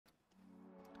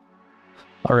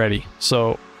Alrighty,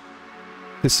 so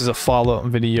this is a follow-up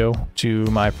video to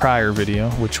my prior video,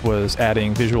 which was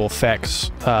adding visual effects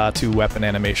to weapon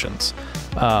animations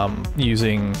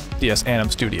using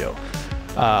DSAnimStudio.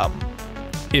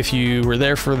 If you were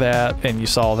there for that and you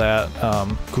saw that,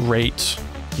 great.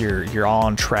 You're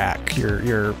on track.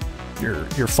 You're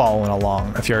following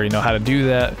along. If you already know how to do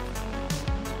that,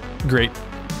 great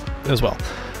as well.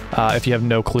 If you have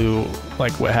no clue,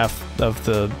 like what half of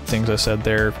the things I said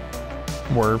there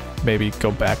were, maybe go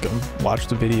back and watch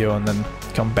the video and then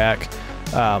come back.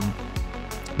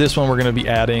 This one we're going to be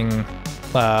adding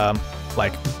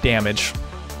like damage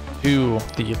to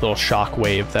the little shock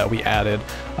wave that we added.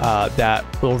 That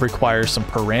will require some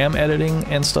param editing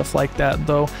and stuff like that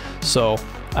though, so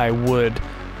I would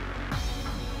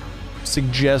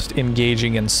suggest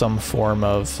engaging in some form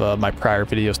of my prior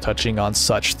videos touching on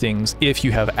such things if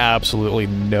you have absolutely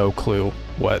no clue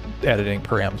what editing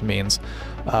params means.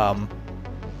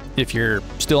 If you're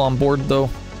still on board though,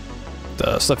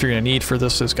 the stuff you're going to need for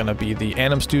this is going to be the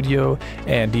DSAnimStudio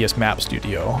and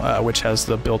MapStudio, which has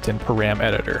the built-in param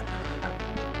editor.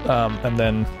 And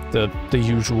then the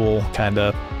usual kind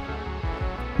of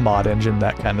mod engine,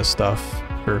 that kind of stuff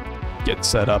for get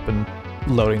set up and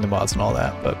loading the mods and all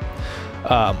that. But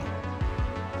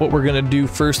what we're going to do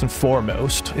first and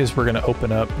foremost is we're going to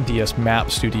open up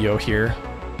DSMapStudio here.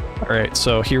 Alright,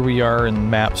 so here we are in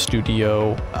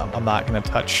MapStudio. I'm not going to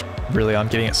touch really on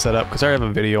getting it set up because I already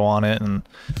have a video on it, and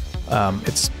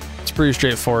it's pretty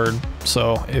straightforward.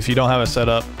 So if you don't have it set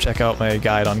up, check out my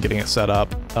guide on getting it set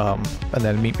up, and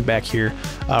then meet me back here.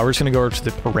 We're just going to go over to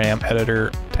the Param Editor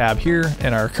tab here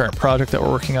in our current project that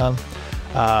we're working on.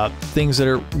 Things that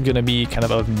are going to be kind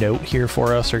of note here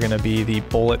for us are going to be the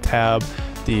Bullet tab,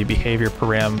 the Behavior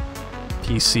Param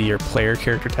PC or Player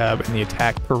Character tab, and the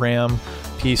Attack Param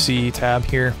PC tab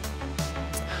here.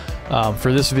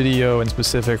 For this video in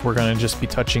specific, we're going to just be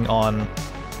touching on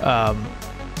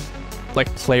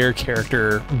like player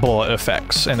character bullet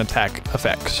effects and attack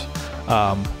effects,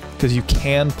 because you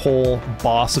can pull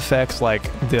boss effects like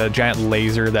the giant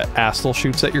laser that Astel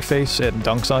shoots at your face and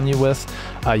dunks on you with.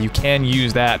 You can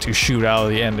use that to shoot out of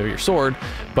the end of your sword,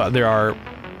 but there are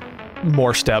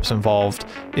more steps involved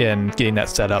in getting that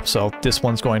set up. So this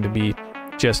one's going to be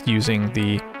just using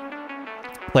the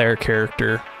player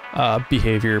character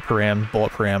behavior param,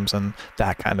 bullet params, and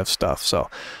that kind of stuff. So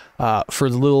for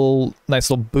the nice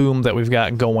little boom that we've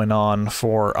got going on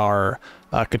for our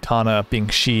katana being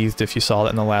sheathed, if you saw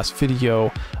that in the last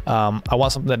video, I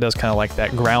want something that does kind of like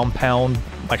that ground pound,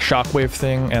 like shockwave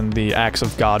thing, and the Axe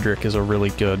of Godric is a really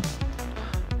good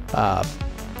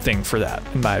thing for that,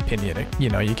 in my opinion. You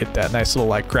know, you get that nice little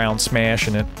like ground smash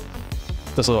and it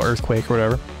does a little earthquake or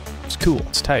whatever. It's cool,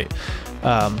 it's tight.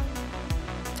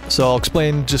 So I'll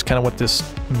explain just kind of what this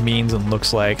means and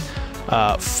looks like.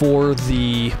 For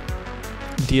the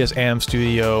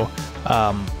DSAnimStudio,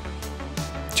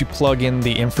 to plug in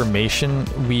the information,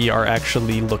 we are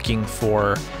actually looking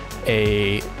for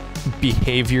a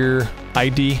behavior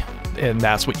ID, and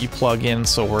that's what you plug in.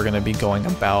 So we're going to be going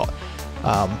about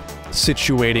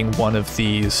situating one of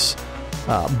these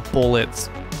bullet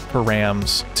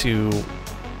params to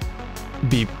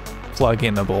be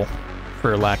plug-inable,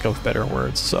 for lack of better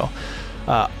words. So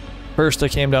first I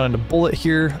came down into bullet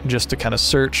here just to kind of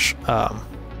search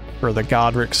for the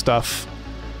Godric stuff.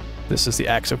 This is the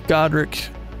Axe of Godric.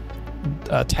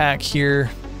 Attack here,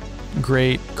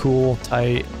 great, cool,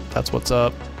 tight, that's what's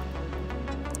up.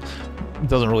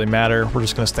 Doesn't really matter, we're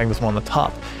just going to stick this one on the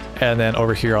top. And then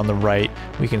over here on the right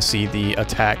we can see the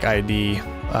attack ID,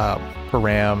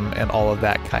 param, and all of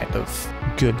that kind of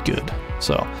good.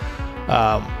 So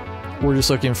we're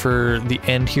just looking for the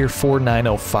end here,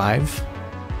 4905,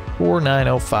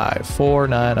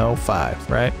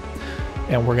 4905, right?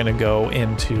 And we're going to go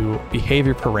into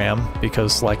behavior param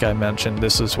because, like I mentioned,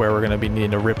 this is where we're going to be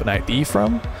needing to rip an ID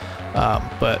from.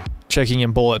 But checking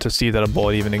in bullet to see that a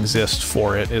bullet even exists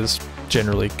for it is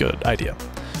generally a good idea.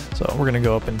 So we're going to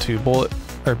go up into bullet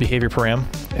or behavior param,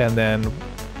 and then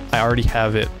I already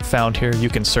have it found here. You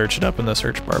can search it up in the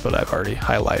search bar, but I've already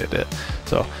highlighted it.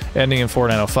 So ending in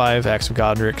 4905, Axe of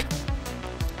Godric.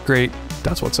 Great,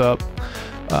 that's what's up.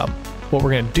 What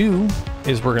we're going to do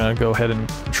is we're going to go ahead and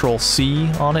Control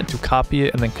C on it to copy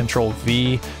it, and then Control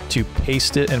V to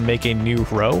paste it and make a new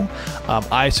row.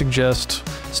 I suggest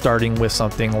starting with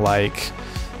something like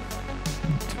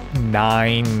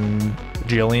 9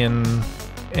 bajillion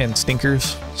and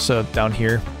stinkers. So down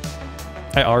here,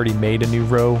 I already made a new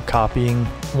row copying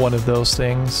one of those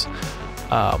things.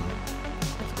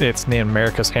 It's named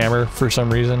America's Hammer for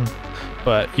some reason,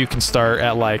 but you can start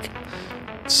at like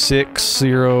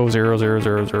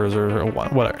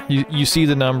 600000001, whatever. You see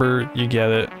the number, you get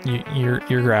it.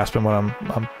 You're grasping what I'm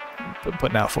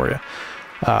putting out for you.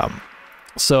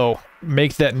 So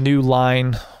make that new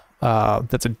line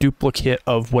that's a duplicate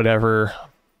of whatever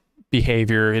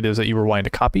behavior it is that you were wanting to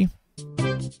copy.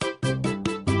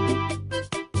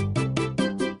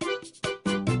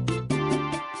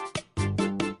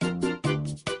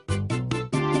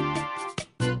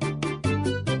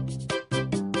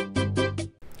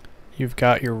 You've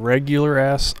got your regular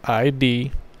ass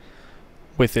ID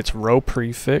with its row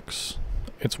prefix,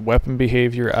 its weapon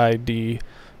behavior ID,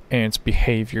 and its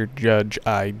behavior judge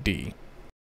ID.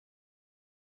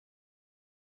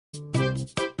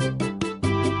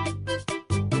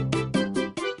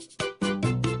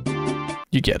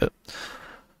 You get it.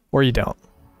 Or you don't.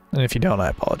 And if you don't, I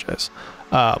apologize.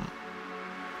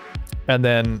 And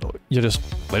then you just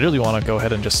literally want to go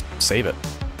ahead and just save it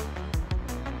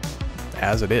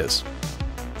as it is.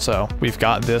 So we've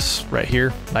got this right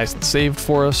here, nice and saved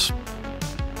for us.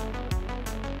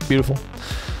 Beautiful.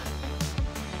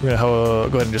 We're gonna go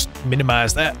ahead and just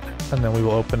minimize that, and then we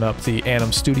will open up the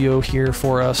DSAnimStudio here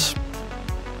for us.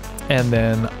 And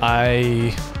then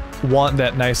I want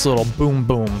that nice little boom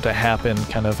boom to happen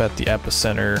kind of at the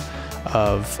epicenter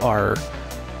of our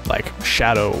like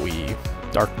shadowy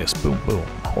darkness boom boom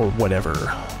or whatever.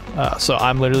 So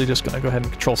I'm literally just gonna go ahead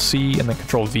and Control C and then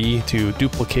Control V to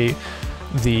duplicate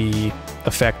the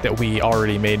effect that we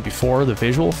already made before, the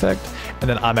visual effect, and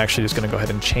then I'm actually just going to go ahead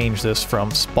and change this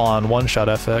from spawn one-shot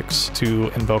FX to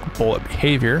invoke bullet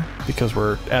behavior, because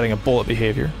we're adding a bullet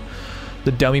behavior.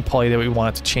 The dummy poly that we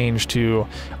want it to change to,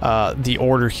 the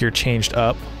order here changed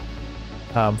up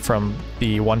from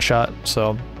the one-shot,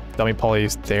 so dummy poly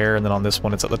is there, and then on this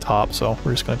one it's at the top, so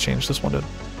we're just going to change this one to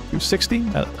 260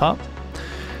 at the top.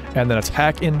 And then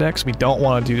attack index, we don't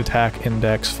want to do attack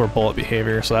index for bullet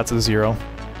behavior, so that's a 0.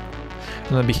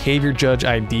 And then behavior judge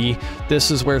ID,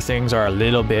 this is where things are a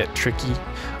little bit tricky.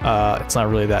 It's not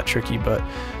really that tricky, but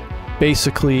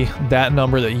basically that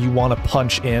number that you want to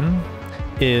punch in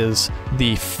is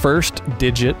the first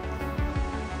digit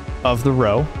of the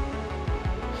row,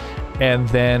 and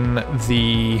then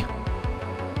the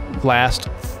last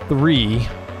 3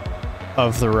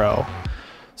 of the row.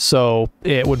 So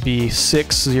it would be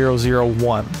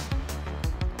 6001.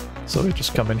 So we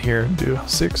just come in here and do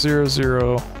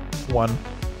 6001.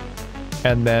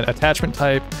 And then attachment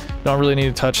type, don't really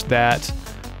need to touch that.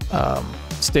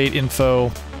 State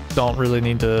info, don't really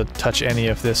need to touch any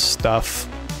of this stuff.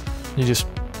 You just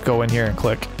go in here and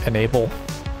click enable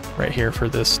right here for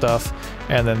this stuff.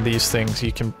 And then these things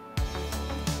you can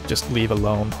just leave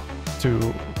alone to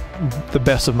the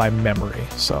best of my memory.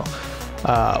 So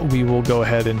we will go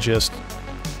ahead and just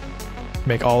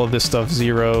make all of this stuff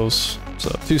zeros. So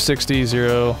 260,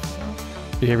 0,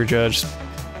 behavior judge,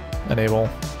 enable,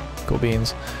 cool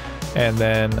beans. And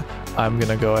then I'm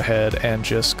gonna go ahead and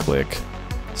just click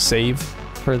save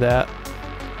for that.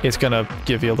 It's gonna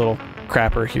give you a little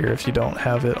crapper here if you don't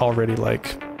have it already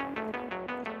like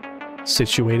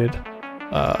situated,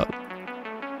 or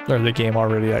the game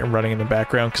already like, running in the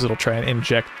background, because it'll try and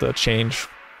inject the change.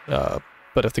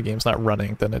 But if the game's not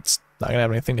running, then it's not gonna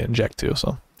have anything to inject to.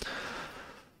 So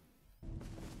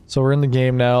we're in the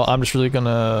game now. I'm just really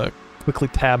gonna quickly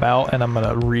tab out, and I'm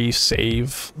gonna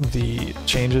resave the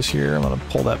changes here. I'm gonna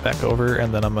pull that back over,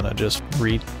 and then I'm gonna just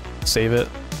resave it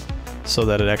so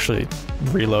that it actually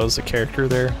reloads the character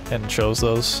there and shows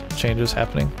those changes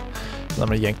happening. And I'm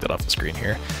gonna yank that off the screen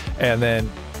here. And then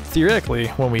theoretically,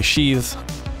 when we sheath,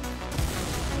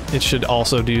 it should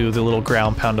also do the little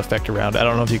ground pound effect around. I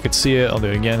don't know if you could see it. I'll do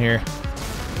it again here.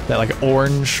 That like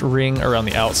orange ring around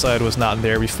the outside was not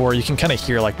there before. You can kind of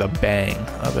hear like the bang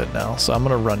of it now. So I'm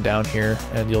gonna run down here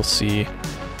and you'll see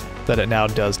that it now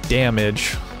does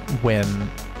damage when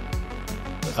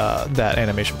that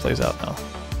animation plays out now.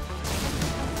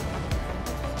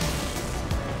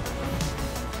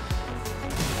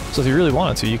 So if you really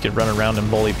wanted to, you could run around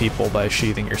and bully people by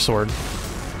sheathing your sword.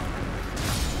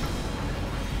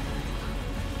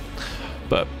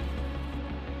 But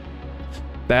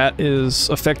that is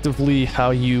effectively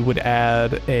how you would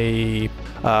add a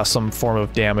some form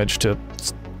of damage to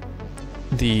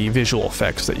the visual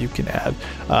effects that you can add.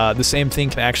 The same thing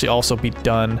can actually also be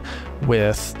done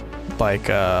with like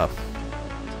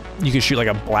you could shoot like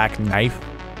a black knife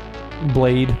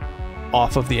blade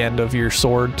off of the end of your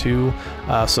sword too.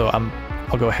 So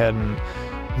I'll go ahead and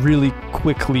really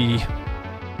quickly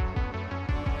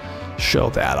show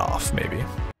that off maybe.